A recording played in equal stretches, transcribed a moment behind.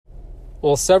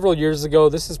Well, several years ago,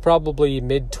 this is probably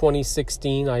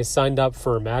mid-2016, I signed up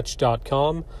for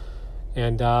Match.com,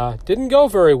 and didn't go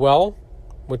very well,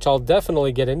 which I'll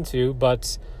definitely get into,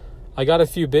 but I got a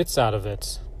few bits out of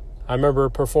it. I remember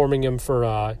performing them for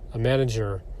a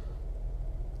manager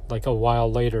like a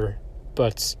while later,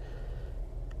 but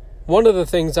one of the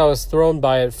things I was thrown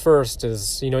by at first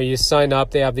is, you sign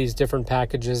up, they have these different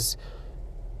packages,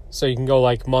 so you can go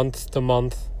like month to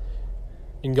month.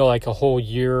 You can go like a whole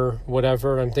year,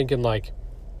 whatever. I'm thinking like,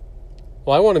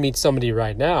 well, I want to meet somebody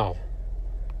right now.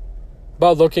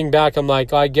 But looking back, I'm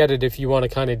like, I get it if you want to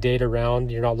kind of date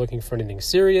around. You're not looking for anything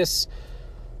serious.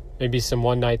 Maybe some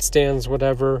one-night stands,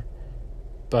 whatever.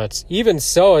 But even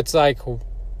so, it's like, well,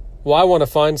 I want to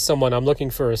find someone. I'm looking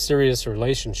for a serious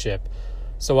relationship.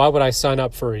 So why would I sign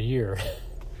up for a year?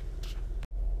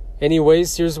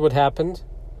 Anyways, here's what happened.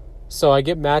 So I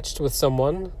get matched with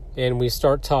someone, and we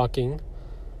start talking.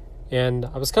 And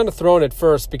I was kind of thrown at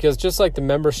first because just like the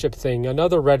membership thing,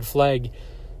 another red flag,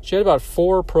 she had about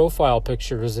 4 profile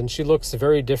pictures and she looks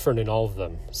very different in all of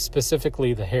them,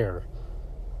 specifically the hair.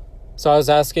 So I was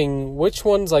asking, which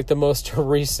one's like the most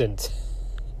recent?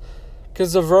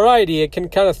 Because the variety, it can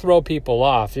kind of throw people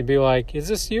off. You'd be like, is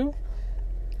this you?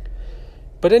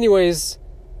 But anyways,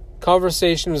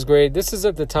 conversation was great. This is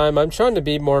at the time, I'm trying to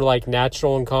be more like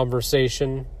natural in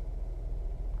conversation.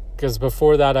 Because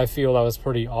before that, I feel I was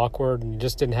pretty awkward and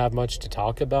just didn't have much to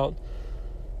talk about.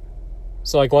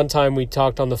 So like one time we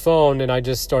talked on the phone and I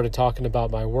just started talking about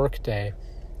my work day.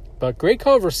 But great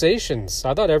conversations.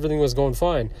 I thought everything was going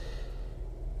fine.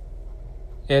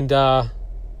 And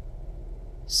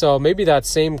so maybe that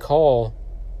same call,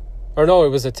 or no, it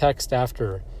was a text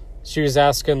after. She was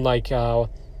asking like, what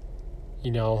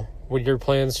are your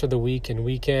plans for the week and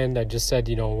weekend? I just said,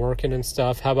 working and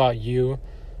stuff. How about you?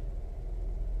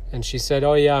 And she said,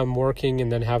 oh yeah, I'm working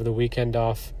and then have the weekend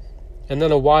off. And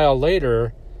then a while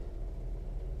later,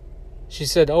 she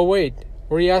said, oh wait,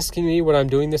 were you asking me what I'm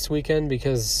doing this weekend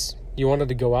because you wanted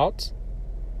to go out?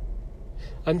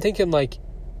 I'm thinking like,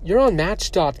 you're on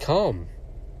Match.com.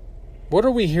 What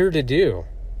are we here to do?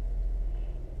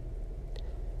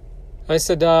 I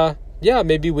said, yeah,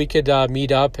 maybe we could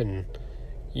meet up and,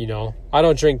 I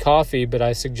don't drink coffee, but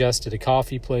I suggested a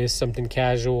coffee place, something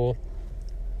casual.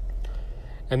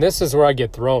 And this is where I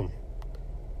get thrown.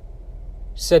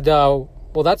 She said, well,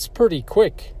 that's pretty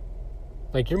quick.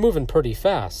 Like, you're moving pretty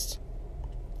fast.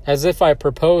 As if I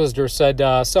proposed or said,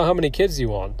 so how many kids you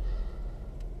want?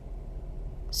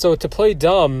 So to play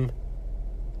dumb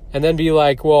and then be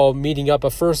like, well, meeting up a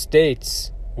first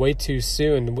date's way too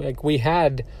soon. Like, we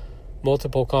had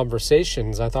multiple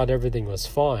conversations. I thought everything was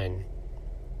fine.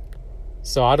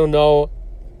 So I don't know.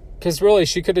 Because really,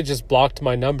 she could have just blocked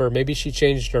my number. Maybe she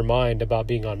changed her mind about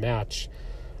being on Match.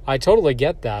 I totally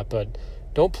get that, but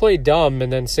don't play dumb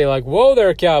and then say like, whoa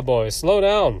there, cowboy, slow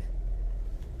down.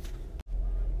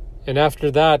 And after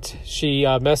that, she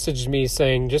messaged me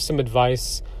saying just some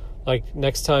advice, like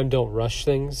next time don't rush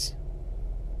things.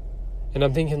 And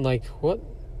I'm thinking like, what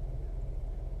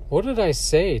did I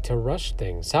say to rush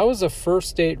things? How is a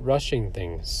first date rushing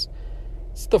things?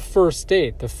 It's the first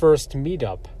date, the first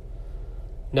meetup.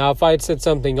 Now, if I had said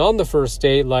something on the first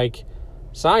date like,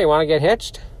 so you want to get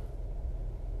hitched?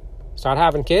 Start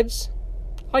having kids?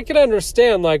 I could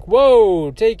understand, like,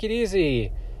 whoa, take it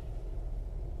easy.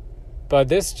 But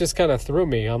this just kind of threw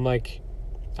me. I'm like,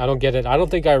 I don't get it. I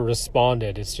don't think I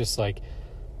responded. It's just like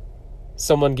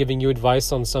someone giving you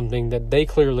advice on something that they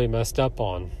clearly messed up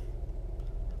on.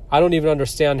 I don't even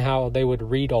understand how they would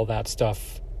read all that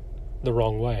stuff the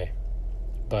wrong way.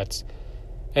 But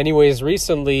anyways,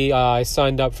 recently I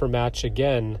signed up for Match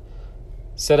again,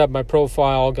 set up my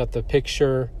profile, got the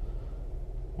picture,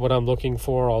 what I'm looking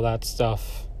for, all that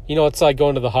stuff. It's like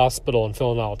going to the hospital and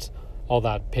filling out all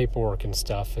that paperwork and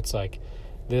stuff. It's like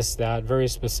this, that, very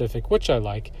specific, which I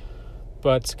like.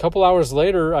 But a couple hours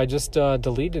later, I just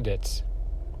deleted it.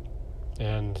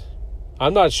 And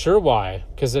I'm not sure why,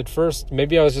 because at first,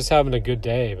 maybe I was just having a good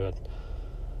day.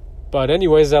 But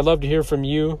anyways, I'd love to hear from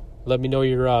you. Let me know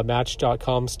your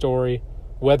Match.com story,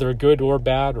 whether good or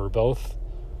bad or both.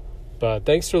 But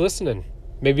thanks for listening.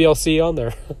 Maybe I'll see you on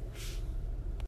there.